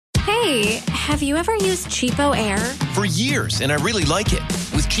Hey, have you ever used Cheapo Air? For years, and I really like it.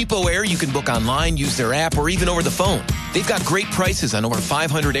 With Cheapo Air, you can book online, use their app, or even over the phone. They've got great prices on over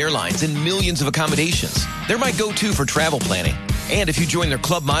 500 airlines and millions of accommodations. They're my go-to for travel planning. And if you join their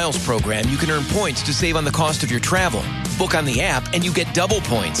Club Miles program, you can earn points to save on the cost of your travel. Book on the app, and you get double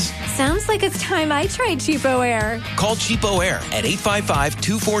points. Sounds like it's time I tried Cheapo Air. Call Cheapo Air at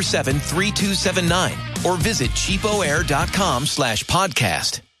 855-247-3279 or visit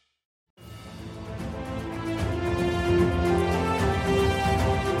cheapoair.com/podcast.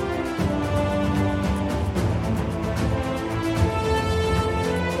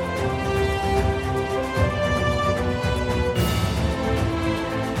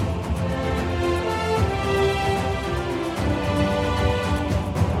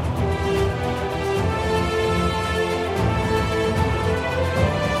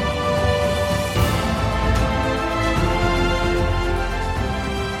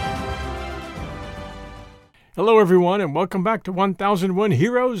 Hello, everyone, and welcome back to 1001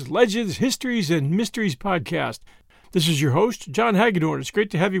 Heroes, Legends, Histories, and Mysteries podcast. This is your host, John Hagedorn. It's great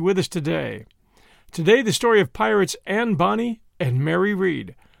to have you with us today. Today, the story of pirates Anne Bonny and Mary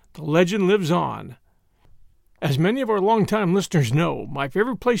Read. The legend lives on. As many of our longtime listeners know, my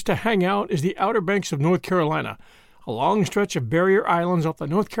favorite place to hang out is the Outer Banks of North Carolina, a long stretch of barrier islands off the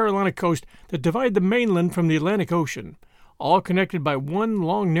North Carolina coast that divide the mainland from the Atlantic Ocean, all connected by one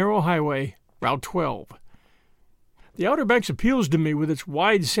long, narrow highway, Route 12. The Outer Banks appeals to me with its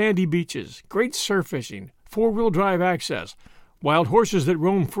wide sandy beaches, great surf fishing, four-wheel drive access, wild horses that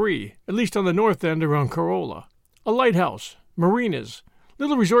roam free, at least on the north end around Corolla, a lighthouse, marinas,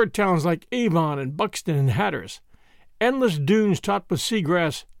 little resort towns like Avon and Buxton and Hatteras, endless dunes topped with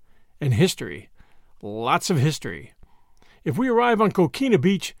seagrass, and history. Lots of history. If we arrive on Coquina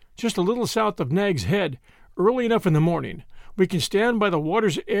Beach, just a little south of Nag's Head, early enough in the morning, we can stand by the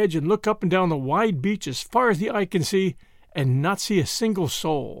water's edge and look up and down the wide beach as far as the eye can see and not see a single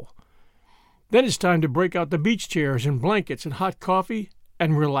soul. Then it's time to break out the beach chairs and blankets and hot coffee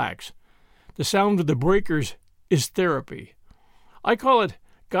and relax. The sound of the breakers is therapy. I call it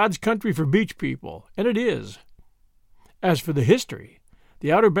God's country for beach people, and it is. As for the history,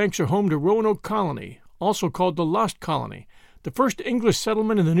 the Outer Banks are home to Roanoke Colony, also called the Lost Colony, the first English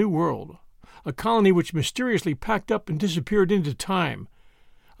settlement in the New World. A colony which mysteriously packed up and disappeared into time.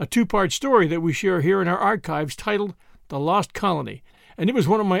 A two-part story that we share here in our archives titled The Lost Colony, and it was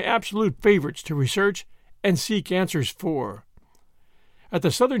one of my absolute favorites to research and seek answers for. At the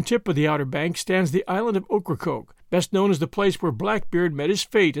southern tip of the Outer Banks stands the island of Ocracoke, best known as the place where Blackbeard met his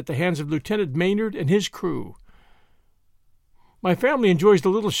fate at the hands of Lieutenant Maynard and his crew. My family enjoys the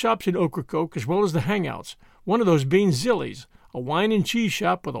little shops in Ocracoke as well as the hangouts, one of those being Zillie's, a wine and cheese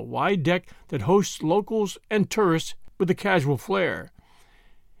shop with a wide deck that hosts locals and tourists with a casual flair.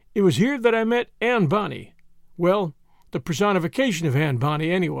 It was here that I met Anne Bonny. Well, the personification of Anne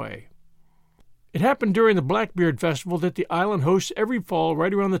Bonny anyway. It happened during the Blackbeard Festival that the island hosts every fall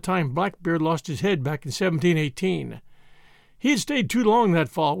right around the time Blackbeard lost his head back in 1718. He had stayed too long that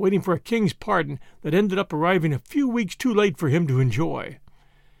fall waiting for a king's pardon that ended up arriving a few weeks too late for him to enjoy.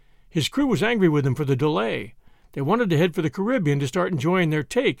 His crew was angry with him for the delay. They wanted to head for the Caribbean to start enjoying their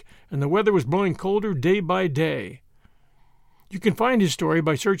take, and the weather was blowing colder day by day. You can find his story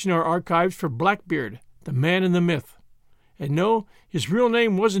by searching our archives for Blackbeard, the man in the myth. And no, his real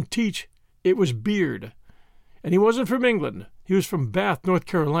name wasn't Teach, it was Beard. And he wasn't from England. He was from Bath, North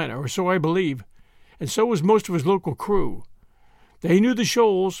Carolina, or so I believe, and so was most of his local crew. They knew the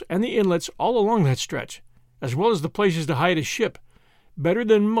shoals and the inlets all along that stretch, as well as the places to hide a ship, better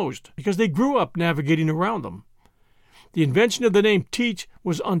than most because they grew up navigating around them. The invention of the name Teach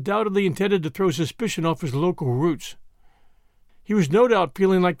was undoubtedly intended to throw suspicion off his local roots. He was no doubt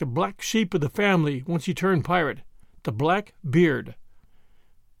feeling like the black sheep of the family once he turned pirate, the Black Beard.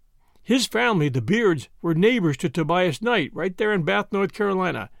 His family, the Beards, were neighbors to Tobias Knight right there in Bath, North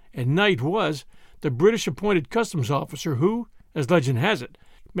Carolina, and Knight was the British-appointed customs officer who, as legend has it,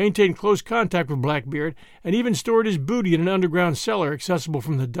 maintained close contact with Blackbeard and even stored his booty in an underground cellar accessible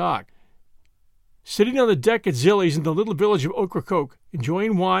from the dock. Sitting on the deck at Zillie's in the little village of Ocracoke,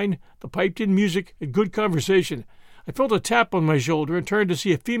 enjoying wine, the piped-in music, and good conversation, I felt a tap on my shoulder and turned to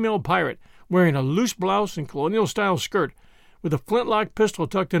see a female pirate wearing a loose blouse and colonial-style skirt with a flintlock pistol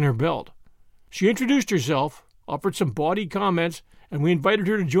tucked in her belt. She introduced herself, offered some bawdy comments, and we invited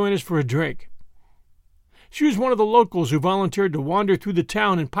her to join us for a drink. She was one of the locals who volunteered to wander through the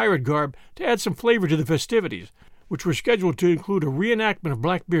town in pirate garb to add some flavor to the festivities, which were scheduled to include a reenactment of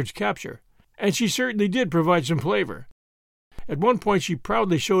Blackbeard's capture. And she certainly did provide some flavor. At one point she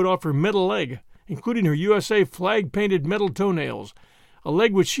proudly showed off her metal leg, including her USA flag-painted metal toenails, a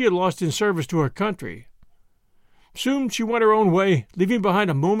leg which she had lost in service to her country. Soon she went her own way, leaving behind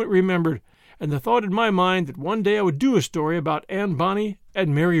a moment remembered, and the thought in my mind that one day I would do a story about Anne Bonny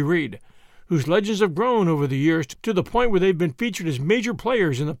and Mary Read, whose legends have grown over the years to the point where they've been featured as major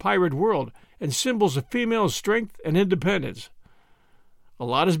players in the pirate world and symbols of female strength and independence. A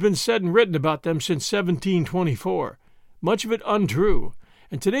lot has been said and written about them since 1724, much of it untrue,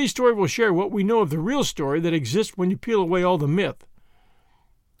 and today's story will share what we know of the real story that exists when you peel away all the myth.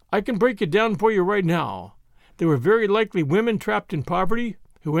 I can break it down for you right now. They were very likely women trapped in poverty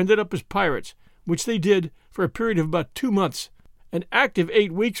who ended up as pirates, which they did for a period of about 2 months, an active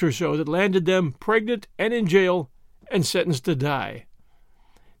 8 weeks or so that landed them pregnant and in jail and sentenced to die.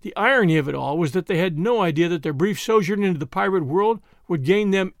 The irony of it all was that they had no idea that their brief sojourn into the pirate world would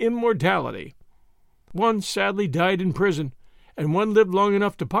gain them immortality. One sadly died in prison, and one lived long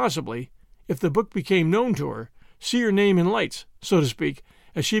enough to possibly, if the book became known to her, see her name in lights, so to speak,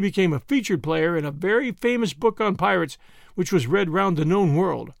 as she became a featured player in a very famous book on pirates which was read round the known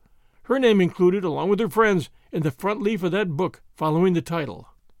world. Her name included, along with her friends, in the front leaf of that book following the title.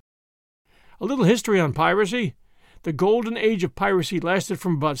 A little history on piracy. The golden age of piracy lasted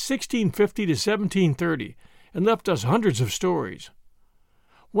from about 1650 to 1730 and left us hundreds of stories.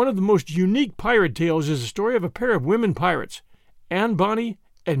 One of the most unique pirate tales is the story of a pair of women pirates, Anne Bonny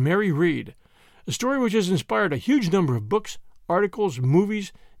and Mary Read, a story which has inspired a huge number of books, articles,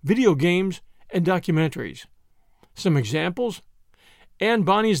 movies, video games, and documentaries. Some examples: Anne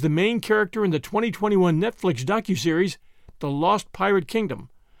Bonny is the main character in the 2021 Netflix docuseries The Lost Pirate Kingdom,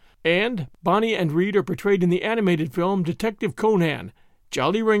 and Bonny and Read are portrayed in the animated film Detective Conan,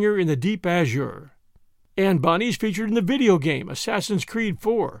 Jolly Ringer in the Deep Azure. Anne Bonny is featured in the video game Assassin's Creed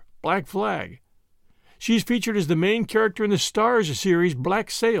 4, Black Flag. She's featured as the main character in the Starz series Black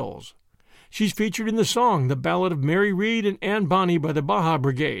Sails. She's featured in the song The Ballad of Mary Read and Anne Bonny by the Baja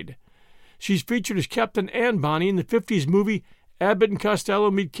Brigade. She's featured as Captain Anne Bonny in the 50s movie Abbott and Costello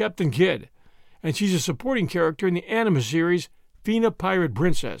Meet Captain Kidd, and she's a supporting character in the anime series Fina Pirate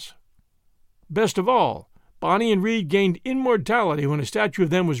Princess. Best of all, Bonny and Read gained immortality when a statue of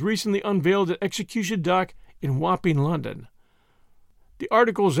them was recently unveiled at Execution Dock in Wapping, London. The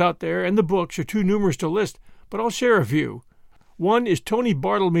articles out there and the books are too numerous to list, but I'll share a few. One is Tony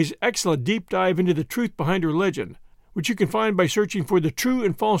Bartlemy's excellent deep dive into the truth behind her legend, which you can find by searching for The True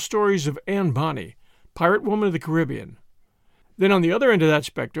and False Stories of Anne Bonny, Pirate Woman of the Caribbean. Then on the other end of that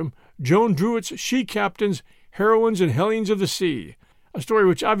spectrum, Joan Druitt's She Captains, Heroines and Hellions of the Sea, a story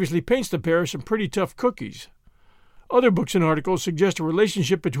which obviously paints the pair as some pretty tough cookies. Other books and articles suggest a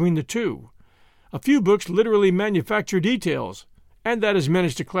relationship between the two. A few books literally manufacture details, and that has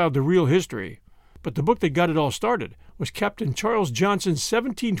managed to cloud the real history. But the book that got it all started was Captain Charles Johnson's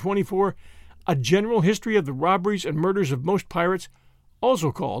 1724 A General History of the Robberies and Murders of Most Pirates,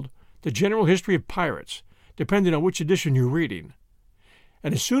 also called The General History of Pirates, depending on which edition you're reading.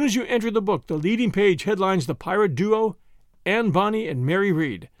 And as soon as you enter the book, the leading page headlines the pirate duo Anne Bonny and Mary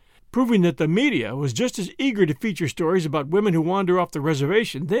Read, proving that the media was just as eager to feature stories about women who wander off the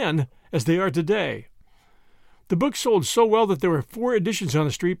reservation then as they are today. The book sold so well that there were 4 editions on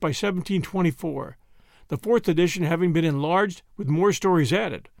the street by 1724, the 4th edition having been enlarged with more stories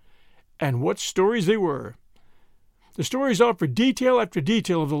added. And what stories they were! The stories offer detail after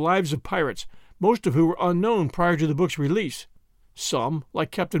detail of the lives of pirates, most of who were unknown prior to the book's release. Some,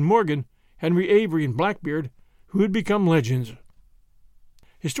 like Captain Morgan, Henry Avery, and Blackbeard, who had become legends.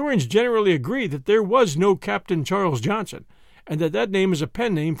 Historians generally agree that there was no Captain Charles Johnson, and that name is a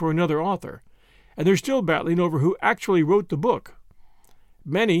pen name for another author, and they're still battling over who actually wrote the book.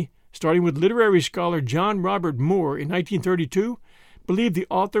 Many, starting with literary scholar John Robert Moore in 1932, believe the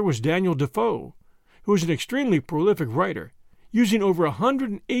author was Daniel Defoe, who was an extremely prolific writer, using over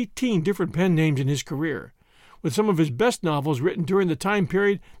 118 different pen names in his career, with some of his best novels written during the time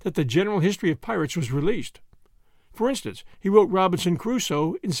period that the General History of Pirates was released. For instance, he wrote Robinson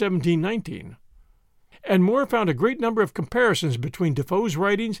Crusoe in 1719. And Moore found a great number of comparisons between Defoe's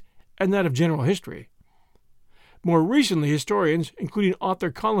writings and that of general history. More recently, historians, including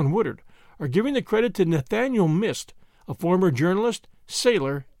author Colin Woodard, are giving the credit to Nathaniel Mist, a former journalist,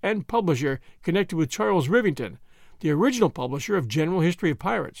 sailor, and publisher connected with Charles Rivington, the original publisher of General History of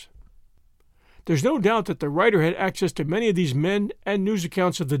Pirates. There's no doubt that the writer had access to many of these men and news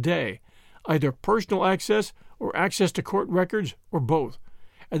accounts of the day, either personal access or access to court records, or both,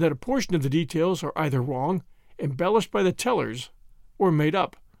 and that a portion of the details are either wrong, embellished by the tellers, or made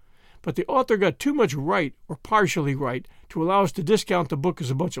up. But the author got too much right, or partially right, to allow us to discount the book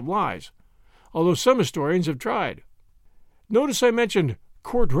as a bunch of lies, although some historians have tried. Notice I mentioned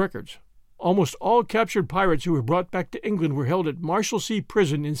court records. Almost all captured pirates who were brought back to England were held at Marshalsea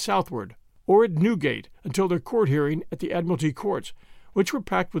Prison in Southward, or at Newgate until their court hearing at the Admiralty Courts, which were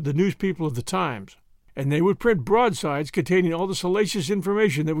packed with the news people of the times, and they would print broadsides containing all the salacious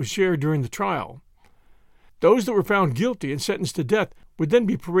information that was shared during the trial. Those that were found guilty and sentenced to death would then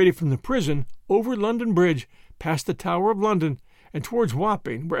be paraded from the prison over London Bridge, past the Tower of London, and towards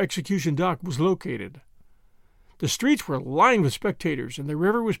Wapping, where Execution Dock was located. The streets were lined with spectators, and the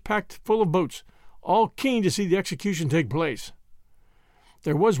river was packed full of boats, all keen to see the execution take place.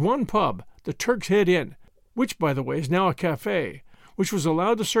 There was one pub, the Turk's Head Inn, which, by the way, is now a cafe, which was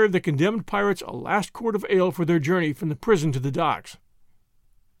allowed to serve the condemned pirates a last quart of ale for their journey from the prison to the docks.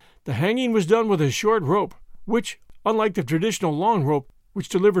 The hanging was done with a short rope, which, unlike the traditional long rope which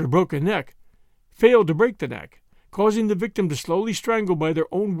delivered a broken neck, failed to break the neck, causing the victim to slowly strangle by their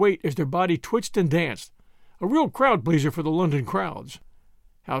own weight as their body twitched and danced. A real crowd pleaser for the London crowds.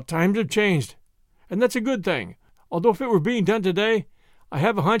 How times have changed, and that's a good thing, although if it were being done today, I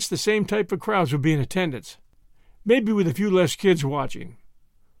have a hunch the same type of crowds would be in attendance, maybe with a few less kids watching.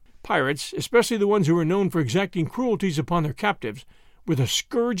 Pirates, especially the ones who were known for exacting cruelties upon their captives, were the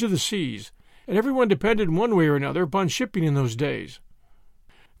scourge of the seas, and everyone depended in one way or another upon shipping in those days.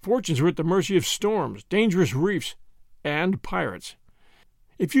 Fortunes were at the mercy of storms, dangerous reefs, and pirates.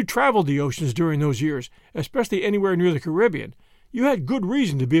 If you traveled the oceans during those years, especially anywhere near the Caribbean, you had good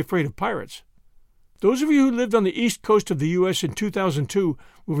reason to be afraid of pirates. Those of you who lived on the east coast of the U.S. in 2002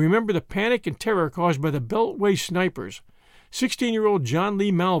 will remember the panic and terror caused by the Beltway snipers. 16-year-old John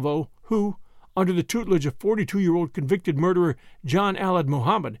Lee Malvo, who, under the tutelage of 42-year-old convicted murderer John Alad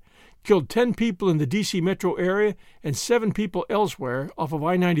Mohammed, killed 10 people in the D.C. metro area and 7 people elsewhere off of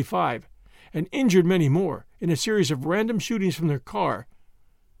I-95, and injured many more in a series of random shootings from their car.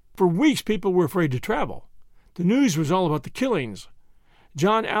 For weeks people were afraid to travel. The news was all about the killings.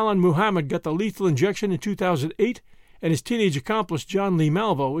 John Allen Muhammad got the lethal injection in 2008, and his teenage accomplice John Lee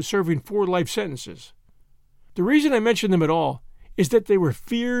Malvo is serving 4 life sentences. The reason I mention them at all is that they were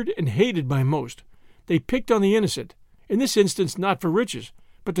feared and hated by most. They picked on the innocent, in this instance not for riches,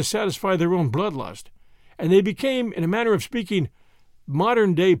 but to satisfy their own bloodlust, and they became, in a manner of speaking,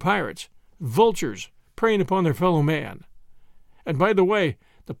 modern-day pirates, vultures preying upon their fellow man. And by the way,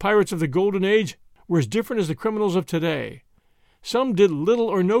 the pirates of the Golden Age were as different as the criminals of today. Some did little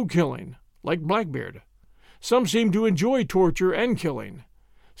or no killing, like Blackbeard. Some seemed to enjoy torture and killing.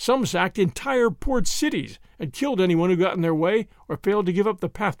 Some sacked entire port cities and killed anyone who got in their way or failed to give up the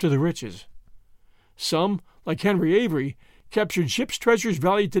path to the riches. Some, like Henry Avery, captured ships' treasures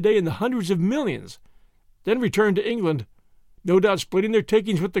valued today in the hundreds of millions, then returned to England, no doubt splitting their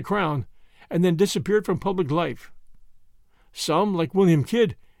takings with the crown, and then disappeared from public life. Some, like William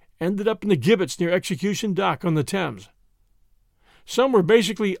Kidd, ended up in the gibbets near Execution Dock on the Thames. Some were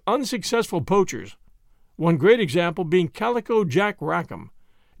basically unsuccessful poachers, one great example being Calico Jack Rackham,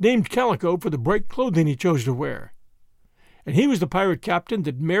 named Calico for the bright clothing he chose to wear. And he was the pirate captain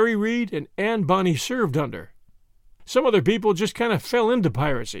that Mary Read and Anne Bonny served under. Some other people just kind of fell into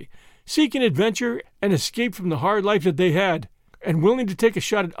piracy, seeking adventure and escape from the hard life that they had, and willing to take a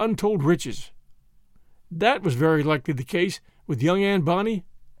shot at untold riches. That was very likely the case with young Anne Bonny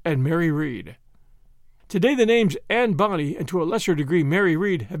and Mary Read. Today the names Anne Bonny and to a lesser degree Mary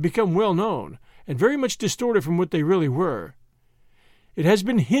Read have become well known and very much distorted from what they really were. It has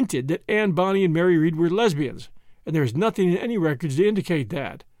been hinted that Anne Bonny and Mary Read were lesbians, and there is nothing in any records to indicate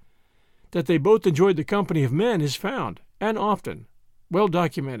that. That they both enjoyed the company of men is found, and often, well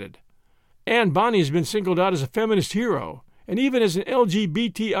documented. Anne Bonny has been singled out as a feminist hero, and even as an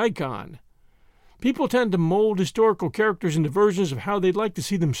LGBT icon. People tend to mold historical characters into versions of how they'd like to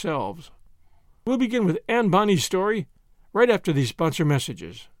see themselves. We'll begin with Anne Bonny's story right after these sponsor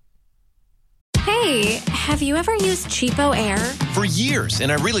messages. Hey, have you ever used Cheapo Air? For years,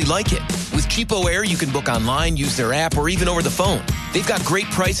 and I really like it. With Cheapo Air, you can book online, use their app, or even over the phone. They've got great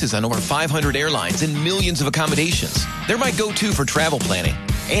prices on over 500 airlines and millions of accommodations. They're my go-to for travel planning.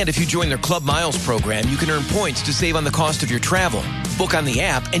 And if you join their Club Miles program, you can earn points to save on the cost of your travel. Book on the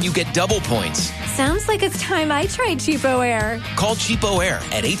app, and you get double points. Sounds like it's time I tried Cheapo Air. Call Cheapo Air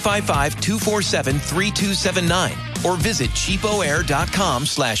at 855-247-3279 or visit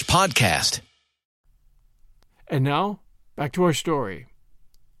cheapoair.com/podcast. And now, back to our story.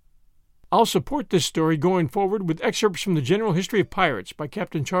 I'll support this story going forward with excerpts from the General History of Pirates by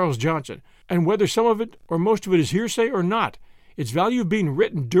Captain Charles Johnson, and whether some of it or most of it is hearsay or not, its value of being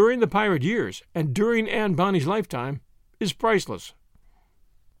written during the pirate years and during Anne Bonny's lifetime is priceless.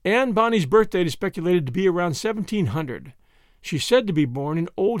 Anne Bonny's birth date is speculated to be around 1700. She's said to be born in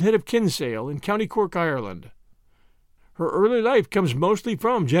Old Head of Kinsale in County Cork, Ireland. Her early life comes mostly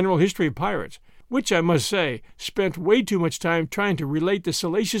from General History of Pirates, which, I must say, spent way too much time trying to relate the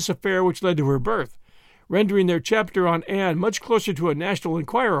salacious affair which led to her birth, rendering their chapter on Anne much closer to a National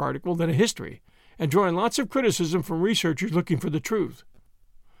Enquirer article than a history, and drawing lots of criticism from researchers looking for the truth.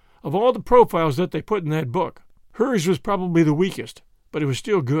 Of all the profiles that they put in that book, hers was probably the weakest, but it was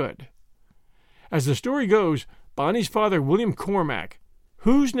still good. As the story goes, Bonny's father, William Cormac,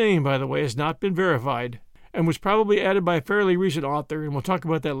 whose name, by the way, has not been verified, and was probably added by a fairly recent author, and we'll talk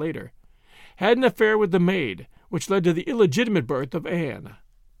about that later, had an affair with the maid, which led to the illegitimate birth of Anne.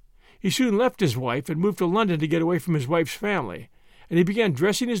 He soon left his wife and moved to London to get away from his wife's family, and he began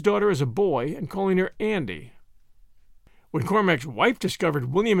dressing his daughter as a boy and calling her Andy. When Cormac's wife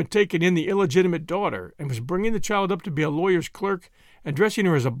discovered William had taken in the illegitimate daughter and was bringing the child up to be a lawyer's clerk and dressing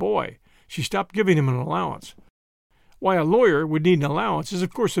her as a boy, she stopped giving him an allowance. Why a lawyer would need an allowance is,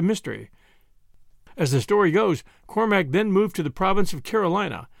 of course, a mystery. As the story goes, Cormac then moved to the province of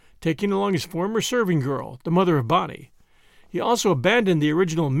Carolina, taking along his former serving girl, the mother of Bonny. He also abandoned the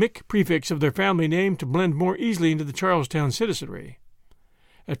original Mick prefix of their family name to blend more easily into the Charlestown citizenry.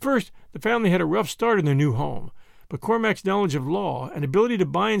 At first, the family had a rough start in their new home, but Cormac's knowledge of law and ability to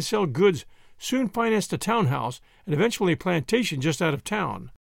buy and sell goods soon financed a townhouse and eventually a plantation just out of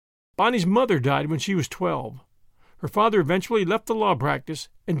town. Bonny's mother died when she was 12. Her father eventually left the law practice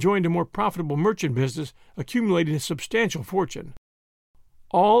and joined a more profitable merchant business, accumulating a substantial fortune.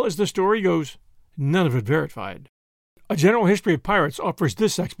 All as the story goes, none of it verified. A General History of Pirates offers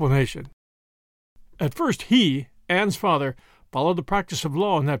this explanation. At first he, Anne's father, followed the practice of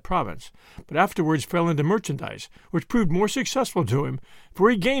law in that province, but afterwards fell into merchandise, which proved more successful to him,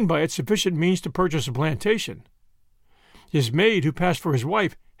 for he gained by it sufficient means to purchase a plantation. His maid, who passed for his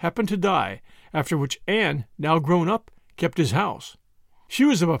wife, happened to die, after which Anne, now grown up, kept his house. She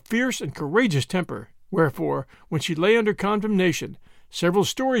was of a fierce and courageous temper, wherefore, when she lay under condemnation, several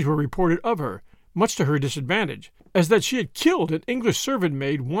stories were reported of her, much to her disadvantage, as that she had killed an English servant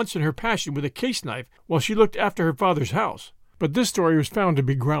maid once in her passion with a case knife while she looked after her father's house. But this story was found to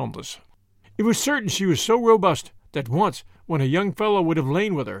be groundless. It was certain she was so robust that once, when a young fellow would have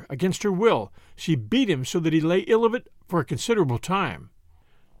lain with her against her will, she beat him so that he lay ill of it for a considerable time.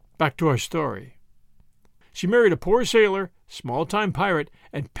 Back to our story. She married a poor sailor, small-time pirate,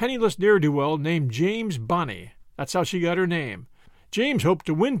 and penniless ne'er-do-well named James Bonny. That's how she got her name. James hoped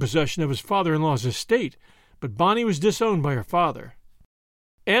to win possession of his father-in-law's estate, but Bonny was disowned by her father.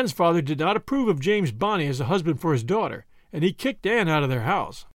 Anne's father did not approve of James Bonny as a husband for his daughter, and he kicked Anne out of their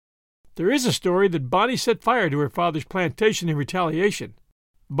house. There is a story that Bonny set fire to her father's plantation in retaliation,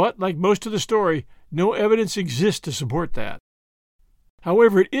 but, like most of the story, no evidence exists to support that.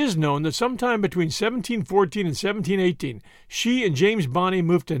 However, it is known that sometime between 1714 and 1718, she and James Bonny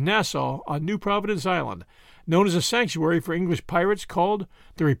moved to Nassau on New Providence Island, known as a sanctuary for English pirates called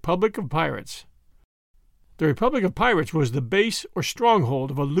the Republic of Pirates. The Republic of Pirates was the base or stronghold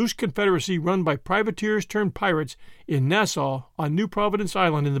of a loose confederacy run by privateers turned pirates in Nassau on New Providence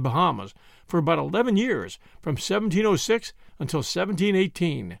Island in the Bahamas for about 11 years, from 1706 until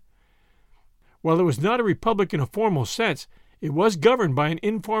 1718. While it was not a republic in a formal sense, it was governed by an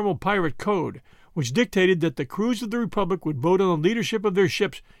informal pirate code, which dictated that the crews of the Republic would vote on the leadership of their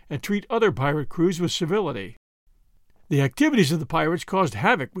ships and treat other pirate crews with civility. The activities of the pirates caused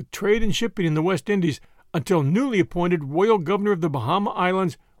havoc with trade and shipping in the West Indies until newly appointed Royal Governor of the Bahama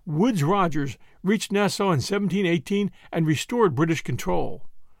Islands, Woodes Rogers, reached Nassau in 1718 and restored British control.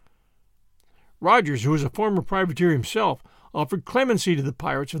 Rogers, who was a former privateer himself, offered clemency to the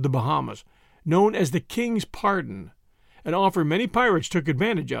pirates of the Bahamas, known as the King's Pardon, an offer many pirates took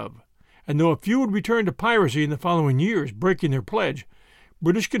advantage of, and though a few would return to piracy in the following years, breaking their pledge,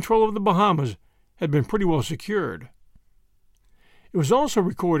 British control of the Bahamas had been pretty well secured. It was also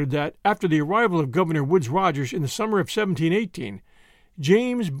recorded that, after the arrival of Governor Woodes Rogers in the summer of 1718,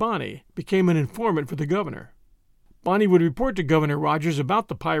 James Bonny became an informant for the governor. Bonny would report to Governor Rogers about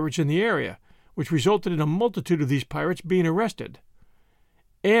the pirates in the area, which resulted in a multitude of these pirates being arrested.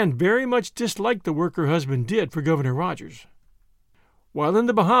 Anne very much disliked the work her husband did for Governor Rogers. While in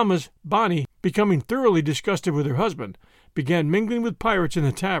the Bahamas, Bonny, becoming thoroughly disgusted with her husband, began mingling with pirates in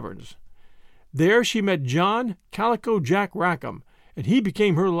the taverns. There she met John Calico Jack Rackham, and he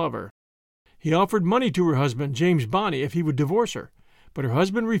became her lover. He offered money to her husband, James Bonny, if he would divorce her, but her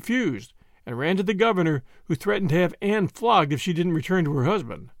husband refused and ran to the governor, who threatened to have Anne flogged if she didn't return to her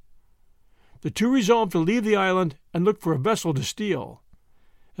husband. The two resolved to leave the island and look for a vessel to steal.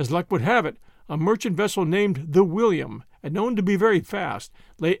 As luck would have it, a merchant vessel named the William, and known to be very fast,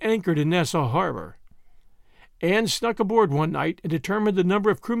 lay anchored in Nassau Harbor. Anne snuck aboard one night and determined the number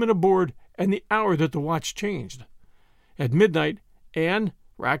of crewmen aboard and the hour that the watch changed. At midnight, Ann,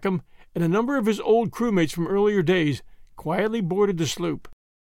 Rackham, and a number of his old crewmates from earlier days quietly boarded the sloop.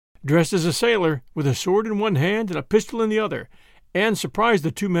 Dressed as a sailor, with a sword in one hand and a pistol in the other, Ann surprised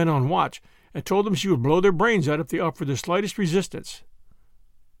the two men on watch and told them she would blow their brains out if they offered the slightest resistance.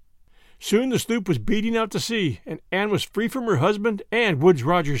 Soon the sloop was beating out to sea, and Ann was free from her husband and Woodes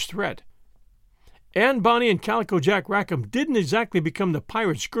Rogers' threat. Ann, Bonny, and Calico Jack Rackham didn't exactly become the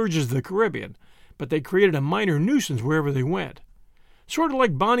pirate scourges of the Caribbean, but they created a minor nuisance wherever they went. Sort of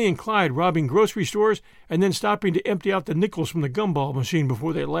like Bonnie and Clyde robbing grocery stores and then stopping to empty out the nickels from the gumball machine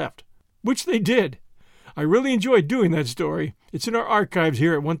before they left. Which they did. I really enjoyed doing that story. It's in our archives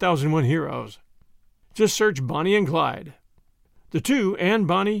here at 1001 Heroes. Just search Bonnie and Clyde. The two, Ann,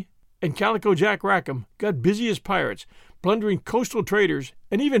 Bonny, and Calico Jack Rackham, got busy as pirates, plundering coastal traders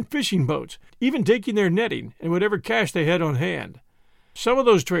and even fishing boats, even taking their netting and whatever cash they had on hand. Some of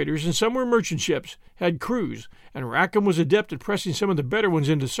those traders, and some were merchant ships, had crews, and Rackham was adept at pressing some of the better ones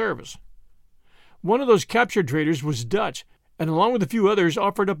into service. One of those captured traders was Dutch, and along with a few others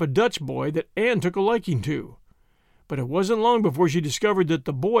offered up a Dutch boy that Ann took a liking to. But it wasn't long before she discovered that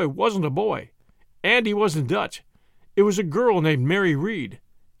the boy wasn't a boy, and he wasn't Dutch. It was a girl named Mary Reed,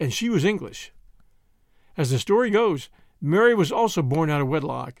 and she was English. As the story goes, Mary was also born out of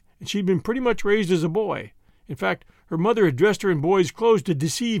wedlock, and she'd been pretty much raised as a boy. In fact, her mother had dressed her in boys' clothes to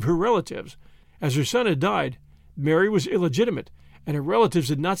deceive her relatives. As her son had died, Mary was illegitimate, and her relatives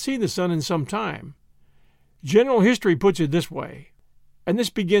had not seen the son in some time. General history puts it this way, and this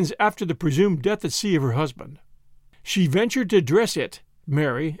begins after the presumed death at sea of her husband. She ventured to dress it,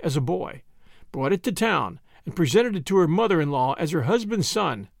 Mary, as a boy, brought it to town, and presented it to her mother-in-law as her husband's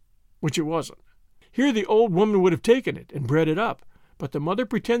son, which it wasn't. Here the old woman would have taken it and bred it up, but the mother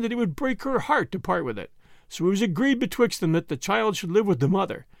pretended it would break her heart to part with it. So it was agreed betwixt them that the child should live with the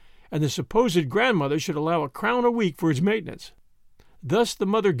mother, and the supposed grandmother should allow £1 a week for its maintenance. Thus the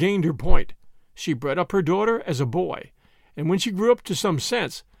mother gained her point. She bred up her daughter as a boy, and when she grew up to some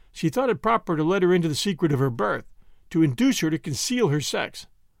sense, she thought it proper to let her into the secret of her birth, to induce her to conceal her sex.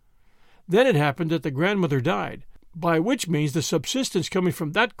 Then it happened that the grandmother died, by which means the subsistence coming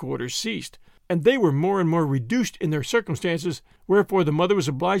from that quarter ceased, and they were more and more reduced in their circumstances, wherefore the mother was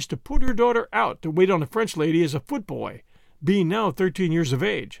obliged to put her daughter out to wait on a French lady as a footboy, being now 13 years of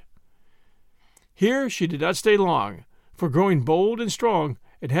age. Here she did not stay long, for growing bold and strong,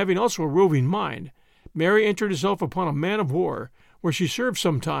 and having also a roving mind, Mary entered herself upon a man of war, where she served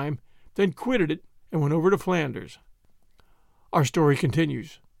some time, then quitted it and went over to Flanders. Our story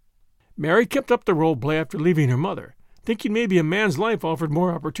continues. Mary kept up the role play after leaving her mother, thinking maybe a man's life offered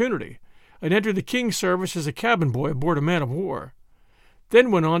more opportunity, and entered the king's service as a cabin boy aboard a man of war.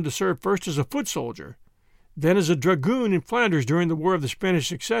 Then went on to serve first as a foot soldier, then as a dragoon in Flanders during the War of the Spanish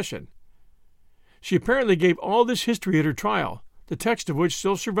Succession. She apparently gave all this history at her trial, the text of which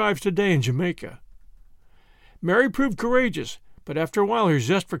still survives today in Jamaica. Mary proved courageous, but after a while her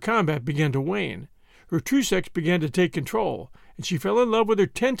zest for combat began to wane. Her true sex began to take control, and she fell in love with her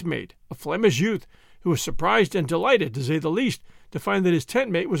tent mate, a Flemish youth, who was surprised and delighted, to say the least, to find that his tent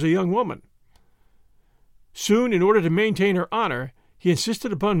mate was a young woman. Soon, in order to maintain her honor, he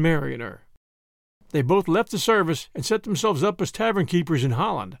insisted upon marrying her. They both left the service and set themselves up as tavern keepers in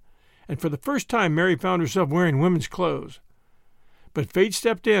Holland, and for the first time Mary found herself wearing women's clothes. But fate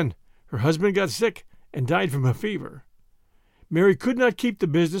stepped in. Her husband got sick and died from a fever. Mary could not keep the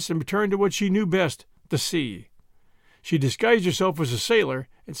business and returned to what she knew best, the sea. She disguised herself as a sailor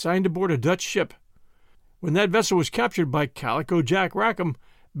and signed aboard a Dutch ship. When that vessel was captured by Calico Jack Rackham,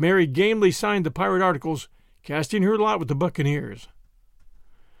 Mary gamely signed the pirate articles, casting her lot with the buccaneers.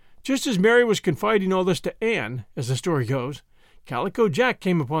 Just as Mary was confiding all this to Anne, as the story goes, Calico Jack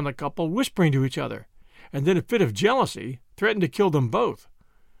came upon the couple whispering to each other, and then a fit of jealousy threatened to kill them both.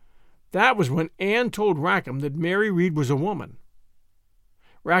 That was when Anne told Rackham that Mary Reed was a woman.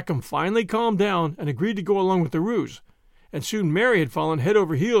 Rackham finally calmed down and agreed to go along with the ruse, and soon Mary had fallen head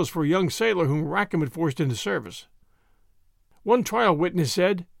over heels for a young sailor whom Rackham had forced into service. One trial witness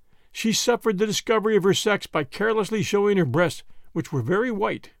said, "She suffered the discovery of her sex by carelessly showing her breasts, which were very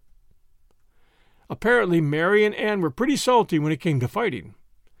white." Apparently Mary and Anne were pretty salty when it came to fighting.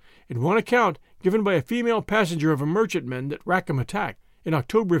 In one account, given by a female passenger of a merchantman that Rackham attacked in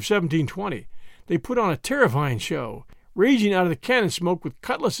October of 1720, they put on a terrifying show, raging out of the cannon smoke with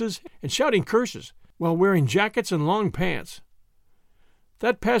cutlasses and shouting curses, while wearing jackets and long pants.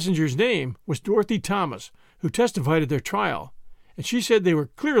 That passenger's name was Dorothy Thomas, who testified at their trial, and she said they were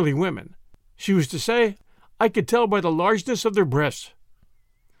clearly women. She was to say, "I could tell by the largeness of their breasts."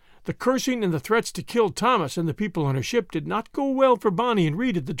 The cursing and the threats to kill Thomas and the people on her ship did not go well for Bonny and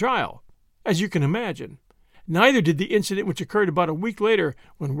Reed at the trial, as you can imagine. Neither did the incident which occurred about a week later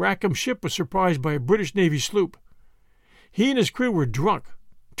when Rackham's ship was surprised by a British Navy sloop. He and his crew were drunk,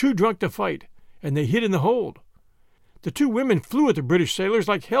 too drunk to fight, and they hid in the hold. The two women flew at the British sailors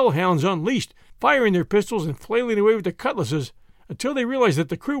like hellhounds unleashed, firing their pistols and flailing away with their cutlasses until they realized that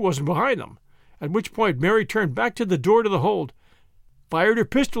the crew wasn't behind them, at which point Mary turned back to the door to the hold, fired her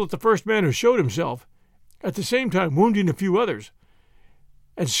pistol at the first man who showed himself, at the same time wounding a few others,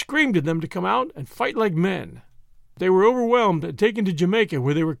 and screamed at them to come out and fight like men. They were overwhelmed and taken to Jamaica,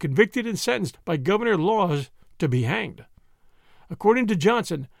 where they were convicted and sentenced by Governor Laws to be hanged. According to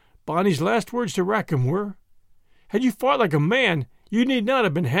Johnson, Bonny's last words to Rackham were, "Had you fought like a man, you need not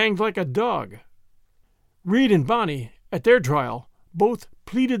have been hanged like a dog." Reed and Bonny, at their trial, both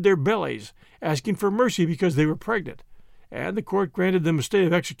pleaded their bellies, asking for mercy because they were pregnant, and the court granted them a stay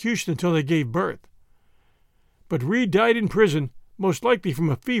of execution until they gave birth. But Reed died in prison, most likely from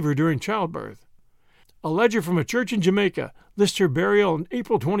a fever during childbirth. A ledger from a church in Jamaica lists her burial on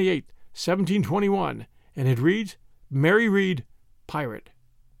April 28, 1721, and it reads, "Mary Reed, Pirate."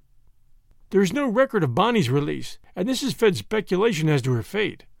 There is no record of Bonny's release, and this has fed speculation as to her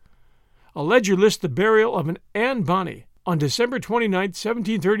fate. A ledger lists the burial of an Anne Bonny on December 29,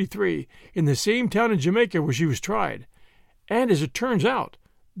 1733, in the same town in Jamaica where she was tried, and as it turns out,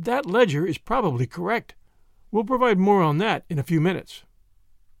 that ledger is probably correct. We'll provide more on that in a few minutes.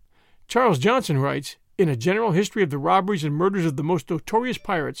 Charles Johnson writes, in A General History of the Robberies and Murders of the Most Notorious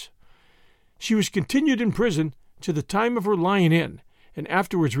Pirates, she was continued in prison to the time of her lying in, and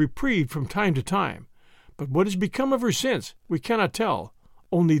afterwards reprieved from time to time. But what has become of her since, we cannot tell.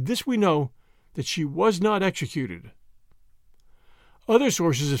 Only this we know, that she was not executed. Other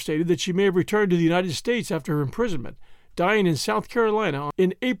sources have stated that she may have returned to the United States after her imprisonment, dying in South Carolina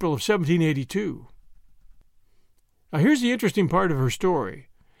in April of 1782. Now here's the interesting part of her story.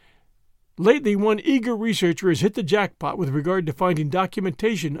 Lately, one eager researcher has hit the jackpot with regard to finding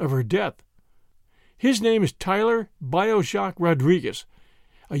documentation of her death. His name is Tyler Bioshock Rodriguez,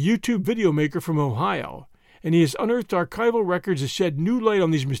 a YouTube video maker from Ohio, and he has unearthed archival records that shed new light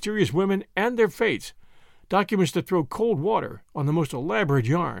on these mysterious women and their fates, documents that throw cold water on the most elaborate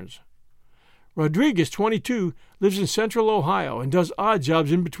yarns. Rodriguez, 22, lives in central Ohio and does odd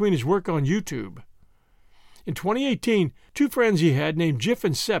jobs in between his work on YouTube. In 2018, two friends he had named Jiff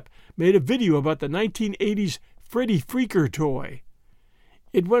and Sepp made a video about the 1980s Freddy Freaker toy.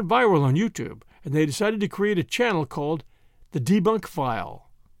 It went viral on YouTube, and they decided to create a channel called The Debunk File.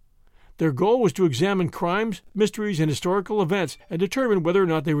 Their goal was to examine crimes, mysteries, and historical events and determine whether or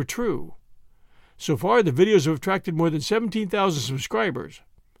not they were true. So far, the videos have attracted more than 17,000 subscribers.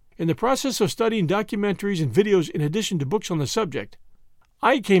 In the process of studying documentaries and videos in addition to books on the subject,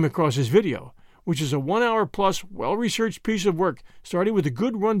 I came across this video, which is a 1-hour-plus, well-researched piece of work starting with a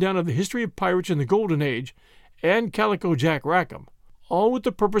good rundown of the history of pirates in the Golden Age and Calico Jack Rackham, all with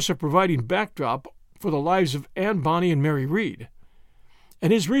the purpose of providing backdrop for the lives of Anne Bonny and Mary Reed.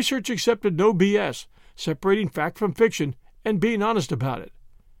 And his research accepted no BS, separating fact from fiction and being honest about it.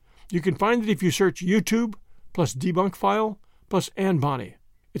 You can find it if you search YouTube plus Debunk File plus Anne Bonny.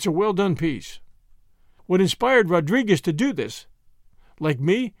 It's a well-done piece. What inspired Rodriguez to do this? Like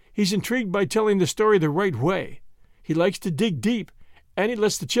me, he's intrigued by telling the story the right way. He likes to dig deep, and he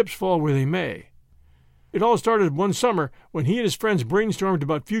lets the chips fall where they may. It all started one summer when he and his friends brainstormed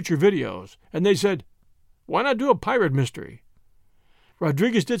about future videos, and they said, "Why not do a pirate mystery?"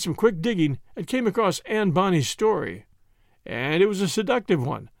 Rodriguez did some quick digging and came across Anne Bonny's story. And it was a seductive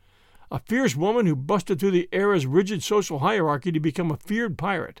one. A fierce woman who busted through the era's rigid social hierarchy to become a feared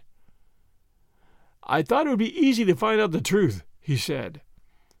pirate. "I thought it would be easy to find out the truth," he said.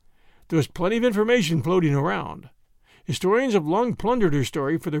 There was plenty of information floating around. Historians have long plundered her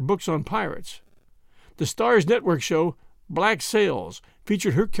story for their books on pirates. The Starz Network show Black Sails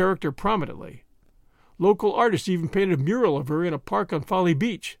featured her character prominently. Local artists even painted a mural of her in a park on Folly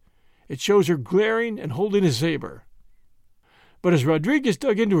Beach. It shows her glaring and holding a saber. But as Rodriguez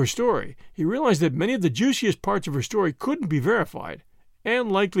dug into her story, he realized that many of the juiciest parts of her story couldn't be verified,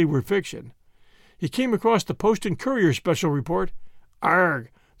 and likely were fiction. He came across the Post and Courier special report, Arg!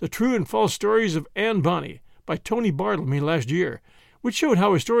 The True and False Stories of Anne Bonny, by Tony Bartlemy last year, which showed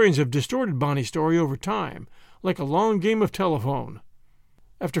how historians have distorted Bonny's story over time, like a long game of telephone.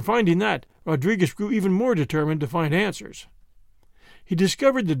 After finding that, Rodriguez grew even more determined to find answers. He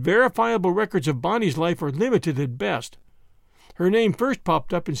discovered that verifiable records of Bonny's life are limited at best. Her name first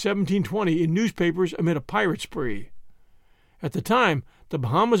popped up in 1720 in newspapers amid a pirate spree. At the time, the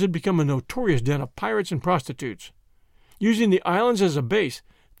Bahamas had become a notorious den of pirates and prostitutes. Using the islands as a base,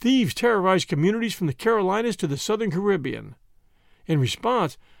 thieves terrorized communities from the Carolinas to the southern Caribbean. In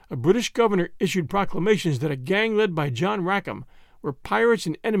response, a British governor issued proclamations that a gang led by John Rackham were pirates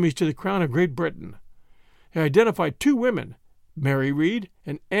and enemies to the Crown of Great Britain. He identified 2 women, Mary Read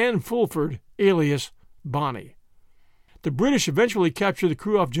and Anne Fulford, alias Bonny. The British eventually captured the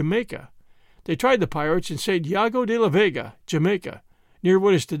crew off Jamaica. They tried the pirates in Santiago de la Vega, Jamaica, near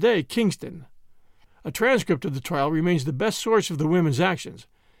what is today Kingston. A transcript of the trial remains the best source of the women's actions.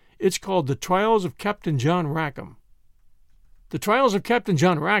 It's called The Trials of Captain John Rackham. The Trials of Captain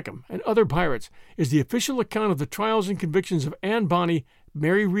John Rackham and Other Pirates is the official account of the trials and convictions of Anne Bonny,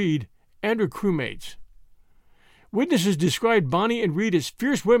 Mary Read, and her crewmates. Witnesses described Bonny and Read as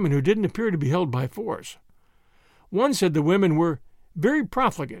fierce women who didn't appear to be held by force. One said the women were very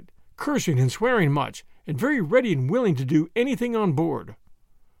profligate, cursing and swearing much, and very ready and willing to do anything on board.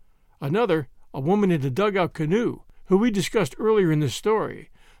 Another, a woman in a dugout canoe, who we discussed earlier in this story,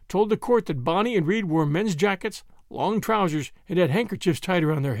 told the court that Bonny and Read wore men's jackets, long trousers, and had handkerchiefs tied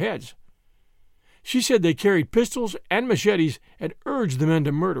around their heads. She said they carried pistols and machetes and urged the men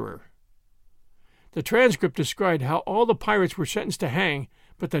to murder her. The transcript described how all the pirates were sentenced to hang,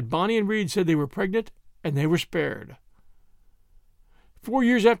 but that Bonny and Read said they were pregnant and they were spared. 4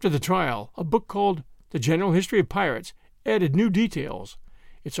 years after the trial, a book called The General History of Pirates added new details.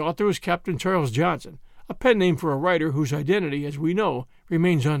 Its author was Captain Charles Johnson, a pen name for a writer whose identity, as we know,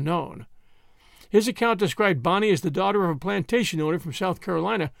 remains unknown. His account described Bonny as the daughter of a plantation owner from South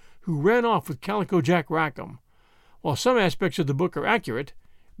Carolina who ran off with Calico Jack Rackham. While some aspects of the book are accurate,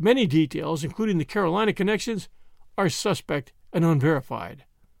 many details, including the Carolina connections, are suspect and unverified.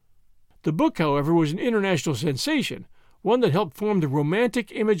 The book, however, was an international sensation, one that helped form the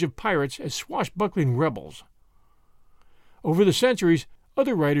romantic image of pirates as swashbuckling rebels. Over the centuries,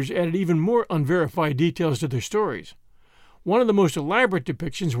 other writers added even more unverified details to their stories. One of the most elaborate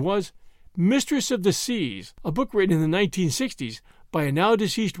depictions was Mistress of the Seas, a book written in the 1960s by a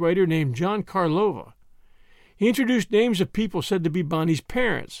now-deceased writer named John Karlova. He introduced names of people said to be Bonny's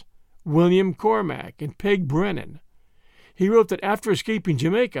parents, William Cormack and Peg Brennan. He wrote that after escaping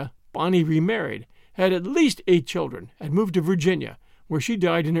Jamaica, Bonny remarried, had at least 8 children, and moved to Virginia, where she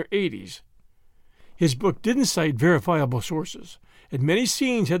died in her 80s. His book didn't cite verifiable sources, and many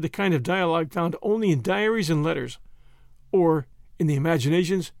scenes had the kind of dialogue found only in diaries and letters, or in the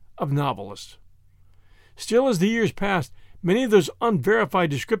imaginations of novelists. Still, as the years passed, many of those unverified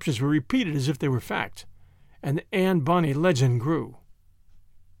descriptions were repeated as if they were facts, and the Anne Bonny legend grew.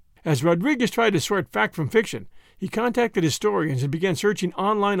 As Rodriguez tried to sort fact from fiction, he contacted historians and began searching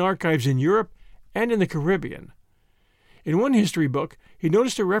online archives in Europe and in the Caribbean. In one history book, he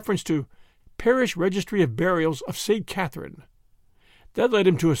noticed a reference to Parish Registry of Burials of St. Catherine. That led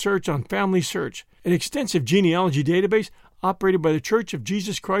him to a search on Family Search, an extensive genealogy database operated by the Church of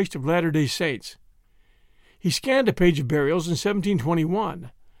Jesus Christ of Latter-day Saints. He scanned a page of burials in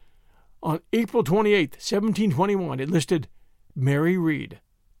 1721. On April 28, 1721, it listed Mary Read,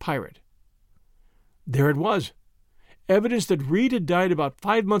 pirate. There it was, evidence that Read had died about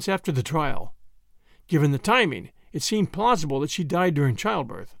 5 months after the trial. Given the timing, it seemed plausible that she died during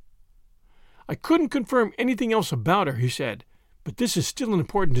childbirth. I couldn't confirm anything else about her, he said, but this is still an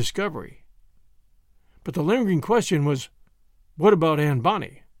important discovery. But the lingering question was, what about Anne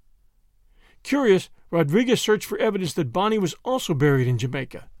Bonny? Curious, Rodriguez searched for evidence that Bonny was also buried in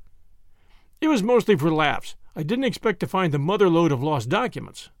Jamaica. It was mostly for laughs. I didn't expect to find the motherlode of lost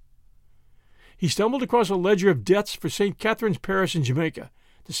documents. He stumbled across a ledger of deaths for St. Catherine's Parish in Jamaica,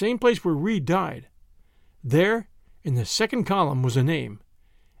 the same place where Read died. There, in the second column, was a name,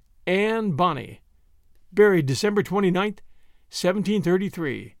 Anne Bonny, buried December 29,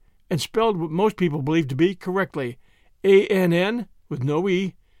 1733, and spelled what most people believe to be correctly A-N-N with no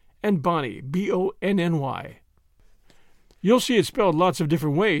E, and Bonny, B-O-N-N-Y. You'll see it spelled lots of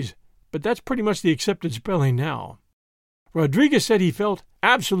different ways, but that's pretty much the accepted spelling now. Rodriguez said he felt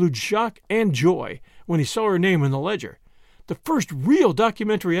absolute shock and joy when he saw her name in the ledger, the first real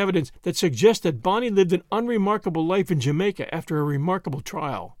documentary evidence that suggests that Bonny lived an unremarkable life in Jamaica after a remarkable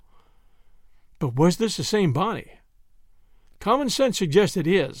trial. But was this the same Bonny? Common sense suggests it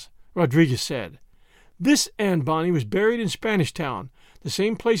is, Rodriguez said. This Anne Bonny was buried in Spanish Town, the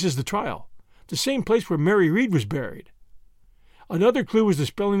same place as the trial, the same place where Mary Read was buried. Another clue was the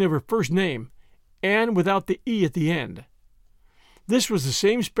spelling of her first name, Anne without the E at the end. This was the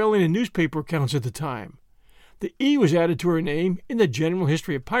same spelling in newspaper accounts at the time. The E was added to her name in the General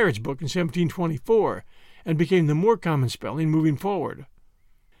History of Pirates book in 1724 and became the more common spelling moving forward.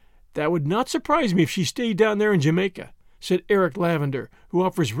 That would not surprise me if she stayed down there in Jamaica, said Eric Lavender, who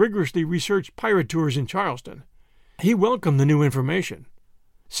offers rigorously researched pirate tours in Charleston. He welcomed the new information.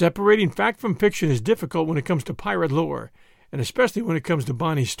 Separating fact from fiction is difficult when it comes to pirate lore, and especially when it comes to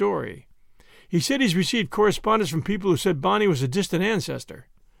Bonny's story. He said he's received correspondence from people who said Bonny was a distant ancestor.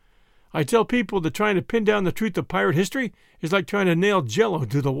 I tell people that trying to pin down the truth of pirate history is like trying to nail Jell-O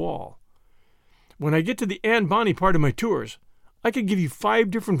to the wall. When I get to the Anne Bonny part of my tours, I could give you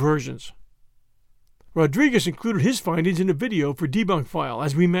 5 different versions. Rodriguez included his findings in a video for Debunk File,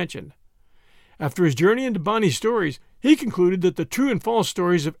 as we mentioned. After his journey into Bonny's stories, he concluded that the true and false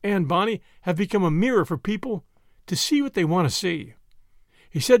stories of Anne Bonny have become a mirror for people to see what they want to see.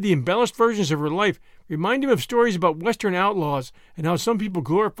 He said the embellished versions of her life remind him of stories about Western outlaws and how some people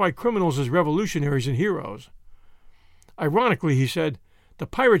glorify criminals as revolutionaries and heroes. Ironically, he said, the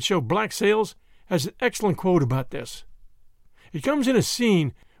pirate show Black Sails has an excellent quote about this. It comes in a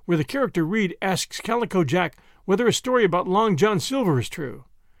scene where the character Reed asks Calico Jack whether a story about Long John Silver is true.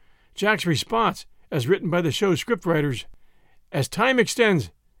 Jack's response, as written by the show's scriptwriters, as time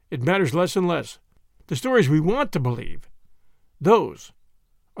extends, it matters less and less. The stories we want to believe, those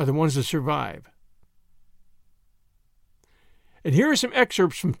are the ones that survive. And here are some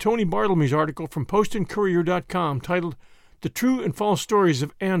excerpts from Tony Bartlemy's article from PostandCourier.com titled The True and False Stories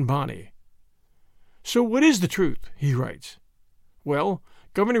of Anne Bonny. So what is the truth, he writes? Well,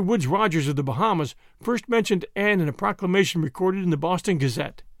 Governor Woodes Rogers of the Bahamas first mentioned Anne in a proclamation recorded in the Boston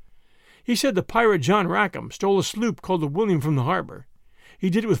Gazette. He said the pirate John Rackham stole a sloop called the William from the harbor. He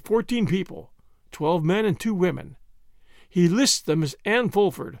did it with 14 people, 12 men and 2 women. He lists them as Anne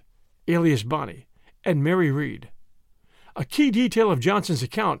Fulford, alias Bonny, and Mary Reed. A key detail of Johnson's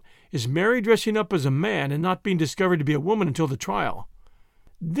account is Mary dressing up as a man and not being discovered to be a woman until the trial.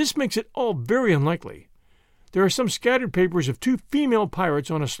 This makes it all very unlikely. There are some scattered papers of 2 female pirates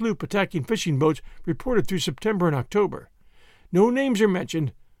on a sloop attacking fishing boats reported through September and October. No names are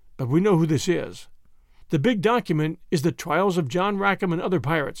mentioned, but we know who this is. The big document is The Trials of John Rackham and Other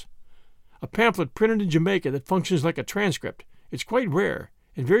Pirates, a pamphlet printed in Jamaica that functions like a transcript. It's quite rare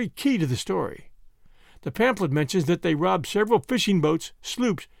and very key to the story. The pamphlet mentions that they robbed several fishing boats,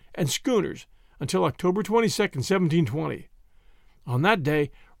 sloops, and schooners until October 22, 1720. On that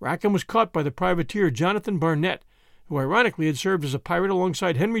day, Rackham was caught by the privateer Jonathan Barnett, who ironically had served as a pirate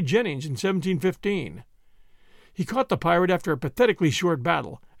alongside Henry Jennings in 1715. He caught the pirate after a pathetically short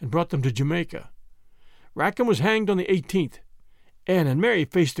battle and brought them to Jamaica. Rackham was hanged on the 18th. Anne and Mary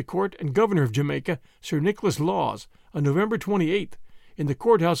faced the court and governor of Jamaica, Sir Nicholas Laws, on November 28th in the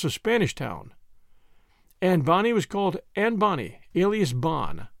courthouse of Spanish Town. Anne Bonny was called Anne Bonny, alias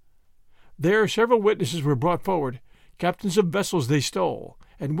Bon. There, several witnesses were brought forward, captains of vessels they stole,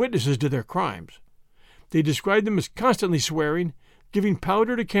 and witnesses to their crimes. They described them as constantly swearing, giving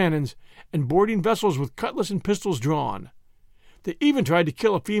powder to cannons, and boarding vessels with cutlass and pistols drawn. They even tried to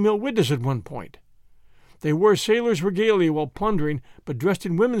kill a female witness at one point. They wore sailors' regalia while plundering, but dressed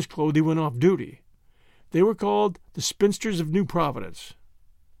in women's clothing when off duty. They were called the Spinsters of New Providence.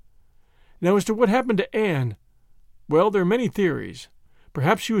 Now, as to what happened to Anne, well, there are many theories.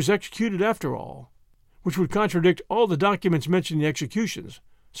 Perhaps she was executed after all, which would contradict all the documents mentioning the executions,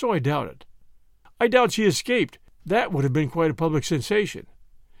 so I doubt it. I doubt she escaped. That would have been quite a public sensation.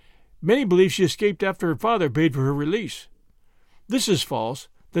 Many believe she escaped after her father paid for her release. This is false.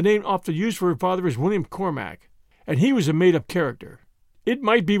 The name often used for her father is William Cormack, and he was a made-up character. It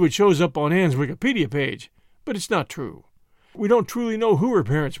might be what shows up on Anne's Wikipedia page, but it's not true. We don't truly know who her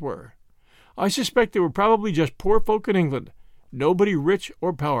parents were. I suspect they were probably just poor folk in England, nobody rich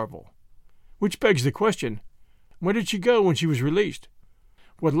or powerful. Which begs the question, where did she go when she was released?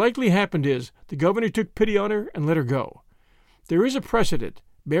 What likely happened is the governor took pity on her and let her go. There is a precedent,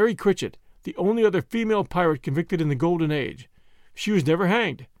 Mary Critchett, the only other female pirate convicted in the Golden Age. She was never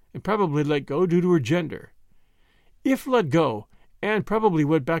hanged, and probably let go due to her gender. If let go, Anne probably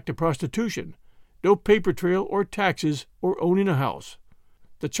went back to prostitution, no paper trail or taxes or owning a house.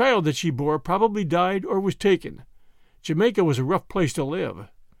 The child that she bore probably died or was taken. Jamaica was a rough place to live.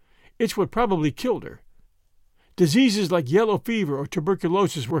 It's what probably killed her. Diseases like yellow fever or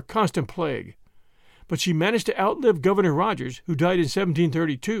tuberculosis were a constant plague. But she managed to outlive Governor Rogers, who died in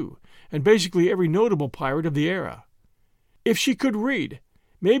 1732, and basically every notable pirate of the era. If she could read,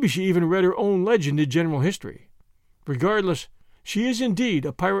 maybe she even read her own legend in general history. Regardless, she is indeed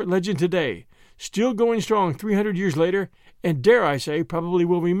a pirate legend today, still going strong 300 years later, and dare I say probably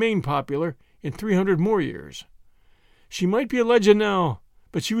will remain popular in 300 more years. She might be a legend now,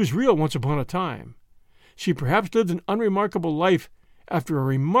 but she was real once upon a time. She perhaps lived an unremarkable life after a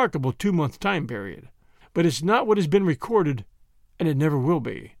remarkable 2-month time period, but it's not what has been recorded, and it never will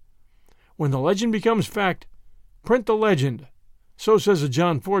be. When the legend becomes fact, print the legend. So says a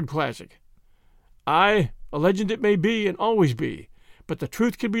John Ford classic. Aye, a legend it may be and always be, but the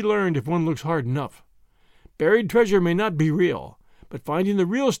truth can be learned if one looks hard enough. Buried treasure may not be real, but finding the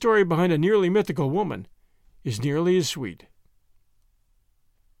real story behind a nearly mythical woman is nearly as sweet.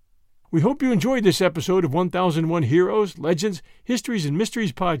 We hope you enjoyed this episode of 1001 Heroes, Legends, Histories, and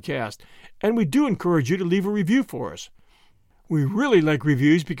Mysteries podcast, and we do encourage you to leave a review for us. We really like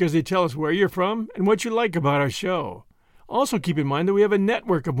reviews because they tell us where you're from and what you like about our show. Also keep in mind that we have a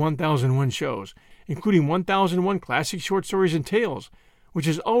network of 1001 shows, including 1001 Classic Short Stories and Tales, which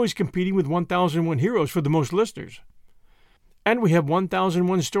is always competing with 1001 Heroes for the most listeners. And we have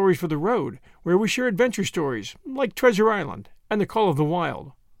 1001 Stories for the Road, where we share adventure stories, like Treasure Island and The Call of the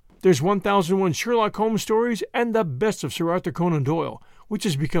Wild. There's 1001 Sherlock Holmes stories and the best of Sir Arthur Conan Doyle, which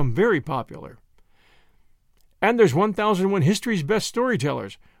has become very popular. And there's 1001 History's Best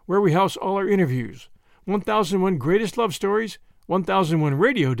Storytellers, where we house all our interviews, 1001 Greatest Love Stories, 1001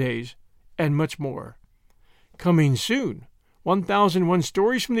 Radio Days, and much more. Coming soon, 1001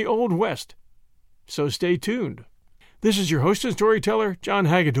 Stories from the Old West. So stay tuned. This is your host and storyteller, John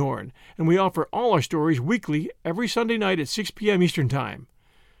Hagedorn, and we offer all our stories weekly every Sunday night at 6 p.m. Eastern Time.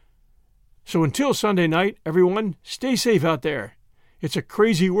 So until Sunday night, everyone, stay safe out there. It's a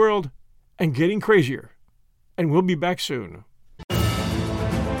crazy world and getting crazier. And we'll be back soon.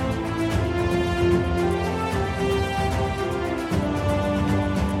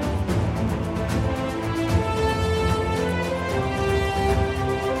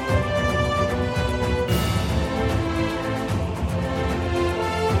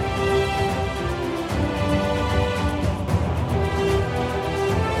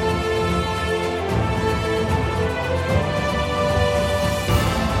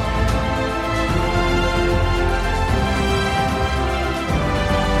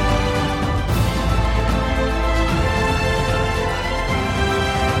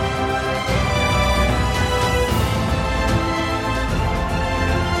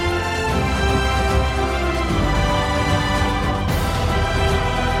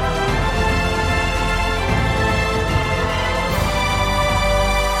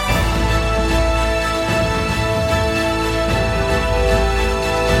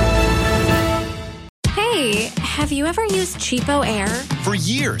 Have you ever used Cheapo Air? For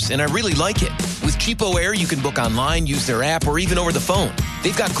years, and I really like it. With Cheapo Air, you can book online, use their app, or even over the phone.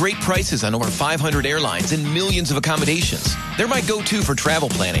 They've got great prices on over 500 airlines and millions of accommodations. They're my go-to for travel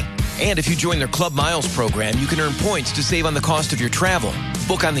planning. And if you join their Club Miles program, you can earn points to save on the cost of your travel.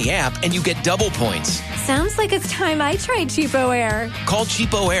 Book on the app, and you get double points. Sounds like it's time I tried Cheapo Air. Call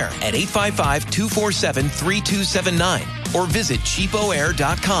Cheapo Air at 855-247-3279 or visit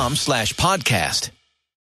cheapoair.com/podcast.